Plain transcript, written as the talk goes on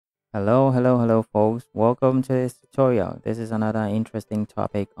Hello, folks. Welcome to this tutorial. This is another interesting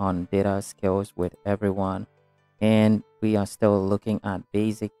topic on data skills with everyone. And we are still looking at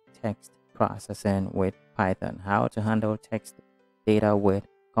basic text processing with Python, how to handle text data with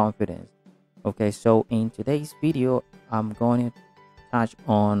confidence. Okay, so in today's video, I'm going to touch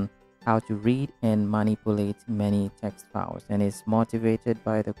on how to read and manipulate many text files. And it's motivated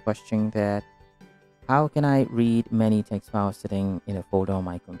by the question that how can I read many text files sitting in a folder on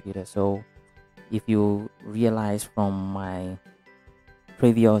my computer? So if you realize from my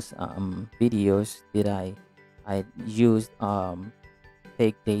previous videos that I used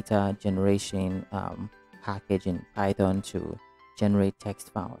big data generation package in Python to generate text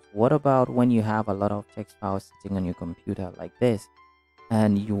files. What about when you have a lot of text files sitting on your computer like this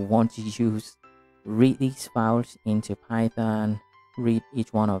and you want to read these files into Python, read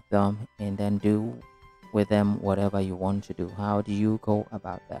each one of them, and then do with them whatever you want to do? How do you go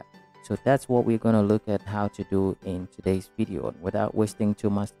about that? So that's what we're going to look at how to do in today's video. Without wasting too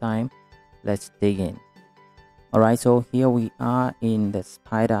much time, let's dig in. All right, so here we are in the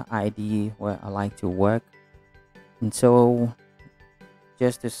Spider IDE where I like to work. And so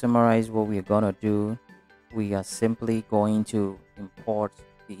just to summarize what we're going to do, we are simply going to import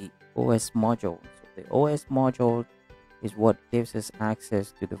the OS module. So the OS module is what gives us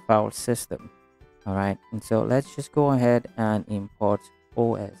access to the file system. All right, and so let's just go ahead and import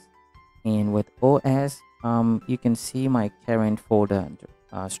OS. And with OS, you can see my current folder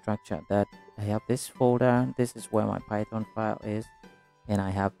structure that I have this folder. This is where my Python file is, and I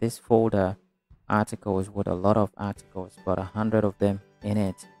have this folder articles with a lot of articles, about 100 of them in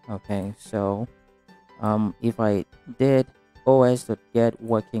it. Okay, so if I did os.get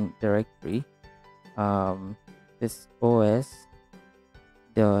working directory, this os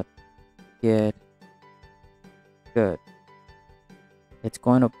dot get good, it's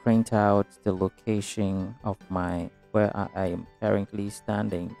going to print out the location of my where I am currently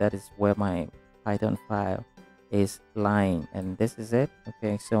standing. That is where my Python file is lying, and this is it.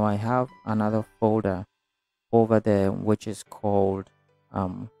 Okay, so I have another folder over there which is called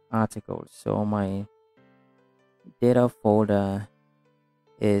articles. So my data folder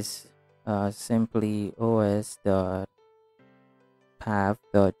is simply os.path.join.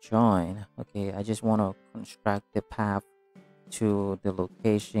 Okay, I just want to construct the path to the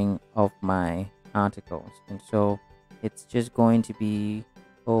location of my articles, and so it's just going to be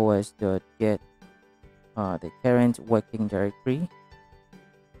os.get the current working directory,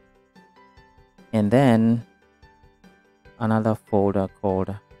 and then another folder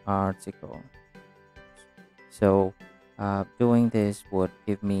called article. So doing this would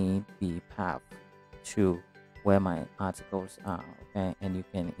give me the path to where my articles are. Okay, and you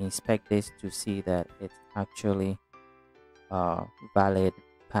can inspect this to see that it's actually valid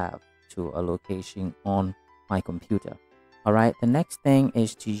path to a location on my computer. All right, the next thing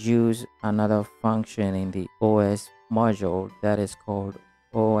is to use another function in the OS module that is called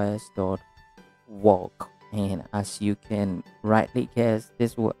os.walk. And as you can rightly guess,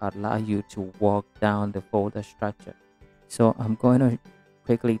 this will allow you to walk down the folder structure. So I'm going to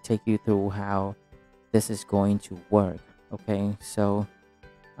quickly take you through how this is going to work. Okay, so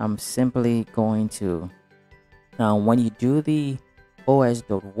I'm simply going to now, when you do the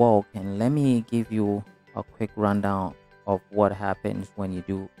os.walk, and let me give you a quick rundown of what happens when you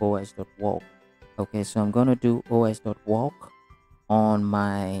do os.walk. Okay, so I'm going to do os.walk on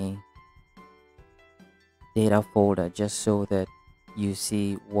my data folder just so that you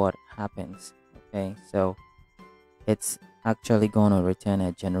see what happens. Okay, so it's actually going to return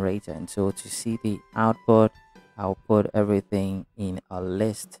a generator, and so to see the output, I'll put everything in a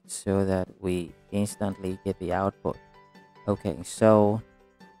list so that we instantly get the output. Okay, so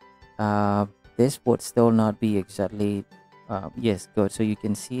this would still not be exactly yes, good. So you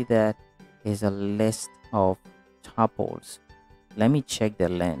can see that is a list of tuples. Let me check the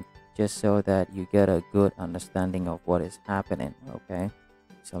length just so that you get a good understanding of what is happening. Okay,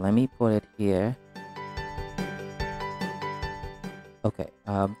 so let me put it here. Okay,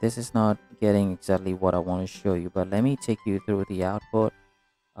 this is not getting exactly what I want to show you, but let me take you through the output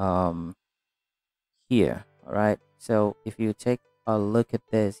here. All right, so if you take a look at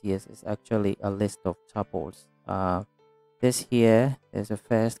this, yes, it's actually a list of tuples. This here is a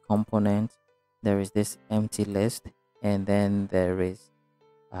first component. There is this empty list, and then there is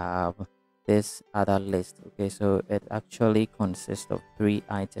this other list. Okay, so it actually consists of 3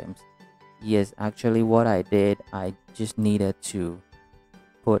 items. Yes, actually what I did, I just needed to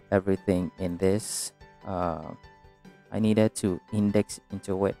put everything in this. I needed to index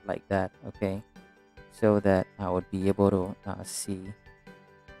into it like that. Okay, so that I would be able to see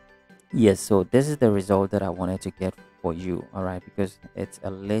Yes, so this is the result that I wanted to get for you, all right, because it's a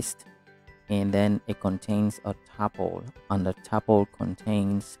list and then it contains a tuple, and the tuple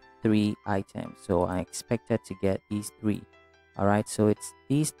contains three items. So I expected to get these three. All right, so it's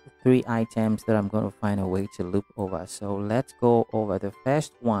these three items that I'm going to find a way to loop over. So let's go over the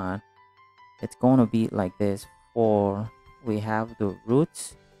first one. It's going to be like this. For we have the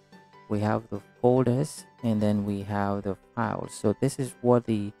roots, we have the folders, and then we have the files. So this is what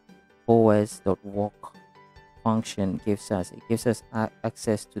the os.walk function gives us. It gives us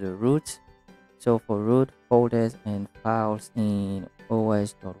access to the roots. So for root folders and files in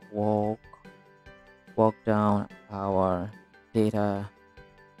os.walk, walk down our data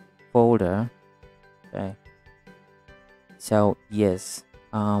folder. Okay. So yes,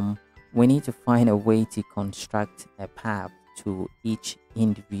 we need to find a way to construct a path to each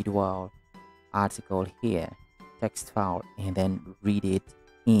individual article here, text file, and then read it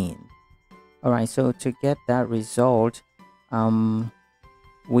in. All right. So to get that result, um,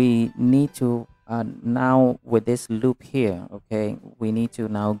 we need to now with this loop here, okay, we need to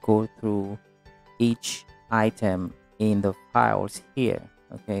now go through each item in the files here.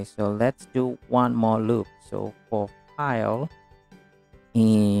 Okay, so let's do one more loop. So for file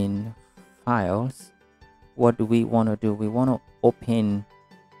in files, what do we want to do? We want to open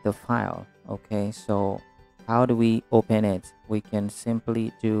the file. Okay, so how do we open it? We can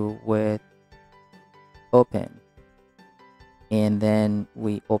simply do with open, and then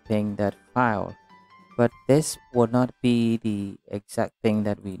we open that file. But this would not be the exact thing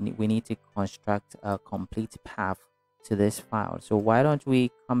that we need to construct a complete path to this file. So why don't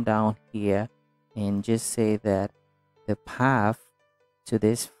we come down here and just say that the path to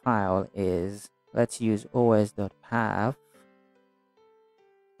this file is, let's use os.path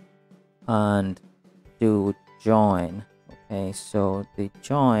and do join. Okay, so the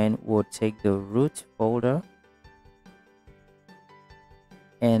join will take the root folder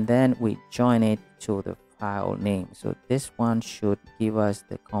and then we join it to the file name. So this one should give us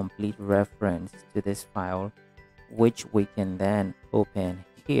the complete reference to this file, which we can then open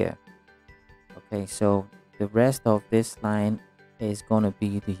here. Okay, so the rest of this line is going to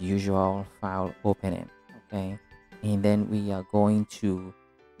be the usual file opening. Okay, and then we are going to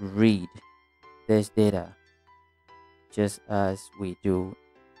read this data just as we do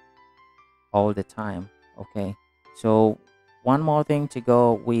all the time. Okay, so one more thing to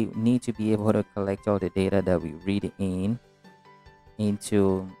go, we need to be able to collect all the data that we read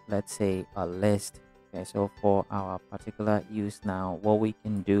into, let's say, a list. Okay, so for our particular use now, what we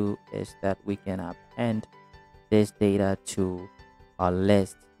can do is that we can append this data to a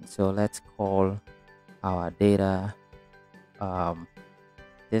list. So let's call our data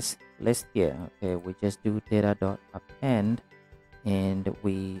this list here. Okay, we just do data.append and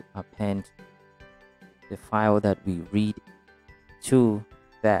we append the file that we read to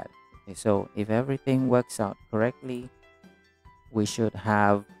that. Okay, so if everything works out correctly, we should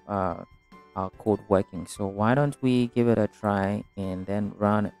have our code working. So why don't we give it a try and then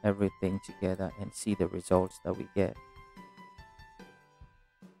run everything together and see the results that we get.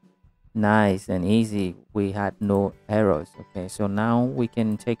 Nice and easy. We had no errors. Okay, so now we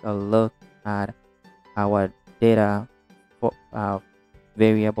can take a look at our data for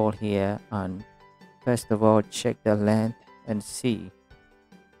variable here, and first of all check the length and see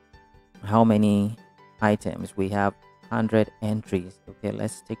how many items we have. 100 entries. Okay,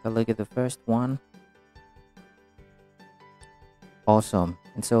 let's take a look at the first one. Awesome.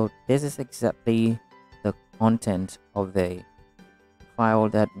 And so this is exactly the content of the file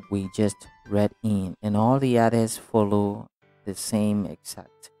that we just read in, and all the others follow the same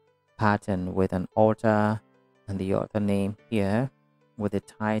exact pattern with an author and the author name here, with the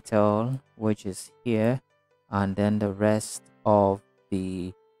title which is here, and then the rest of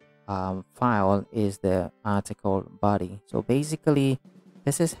the file is the article body. So basically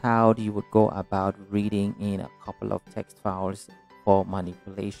this is how you would go about reading in a couple of text files for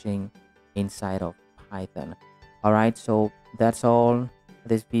manipulation inside of Python. All right, so that's all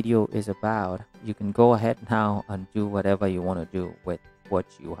this video is about. You can go ahead now and do whatever you want to do with what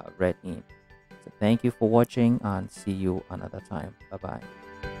you have read in. So thank you for watching and see you another time. Bye bye.